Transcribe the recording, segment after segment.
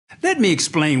Let me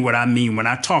explain what I mean when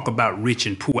I talk about rich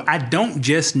and poor. I don't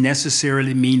just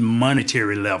necessarily mean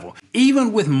monetary level.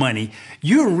 Even with money,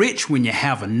 you're rich when you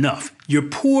have enough. You're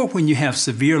poor when you have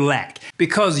severe lack,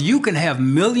 because you can have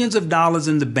millions of dollars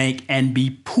in the bank and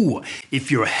be poor. If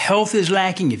your health is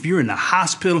lacking, if you're in the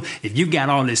hospital, if you've got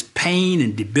all this pain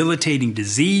and debilitating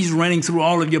disease running through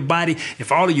all of your body,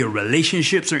 if all of your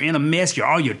relationships are in a mess,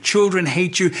 all your children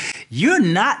hate you, you're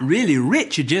not really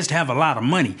rich. You just have a lot of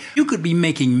money. You could be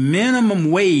making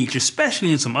minimum wage,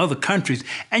 especially in some other countries,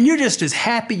 and you're just as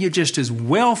happy, you're just as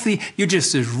wealthy, you're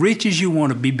just as rich as you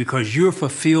want to be because you're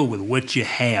fulfilled with what you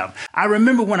have. I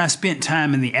remember when I spent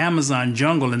time in the Amazon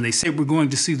jungle and they said we're going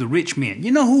to see the rich man.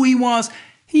 You know who he was?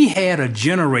 He had a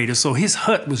generator, so his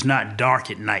hut was not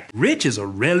dark at night. Rich is a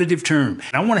relative term.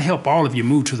 And I want to help all of you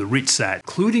move to the rich side,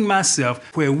 including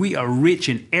myself, where we are rich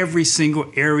in every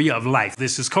single area of life.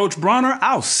 This is Coach Bronner.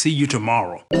 I'll see you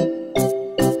tomorrow.